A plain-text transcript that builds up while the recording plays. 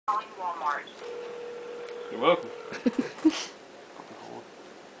calling Wal Mart. You're welcome.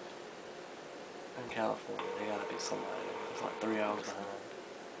 In California, they gotta be somebody. It's like 3 hours behind.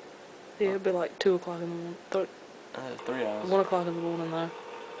 Yeah, it'd be like 2 o'clock in the morning. 3 hours. 1 o'clock in the morning though.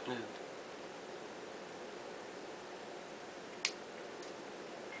 Yeah.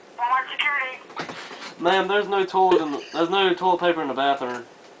 Wal Mart security. Ma'am, there's no toilet paper in the bathroom.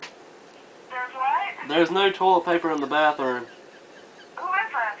 There's what? There's no toilet paper in the bathroom. Who is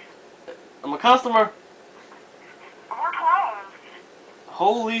this? I'm a customer. We're closed.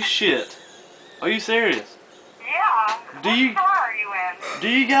 Holy shit. Are you serious? Yeah. Do What you- store are you in? Do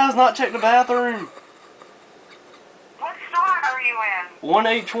you guys not check the bathroom? What store are you in?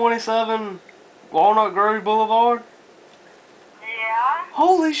 1827 Walnut Grove Boulevard? Yeah.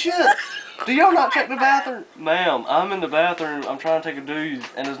 Holy shit. Do y'all not check the bathroom? Ma'am, I'm in the bathroom. I'm trying to take a doozy,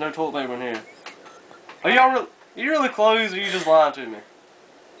 and there's no toilet paper in here. Are y'all you really closed, or you just lying to me?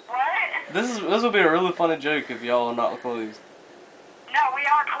 What? This will be a really funny joke if y'all are not closed. No, we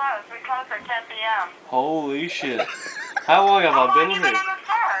are closed. We close at 10 p.m. Holy shit. How long have How I long been you been in here? the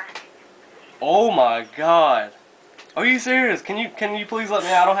store? Oh my god. Are you serious? Can you please let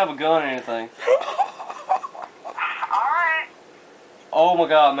me out? I don't have a gun or anything. Alright. Oh my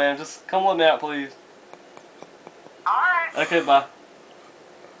god, man. Just come let me out, please. Alright. Okay, bye.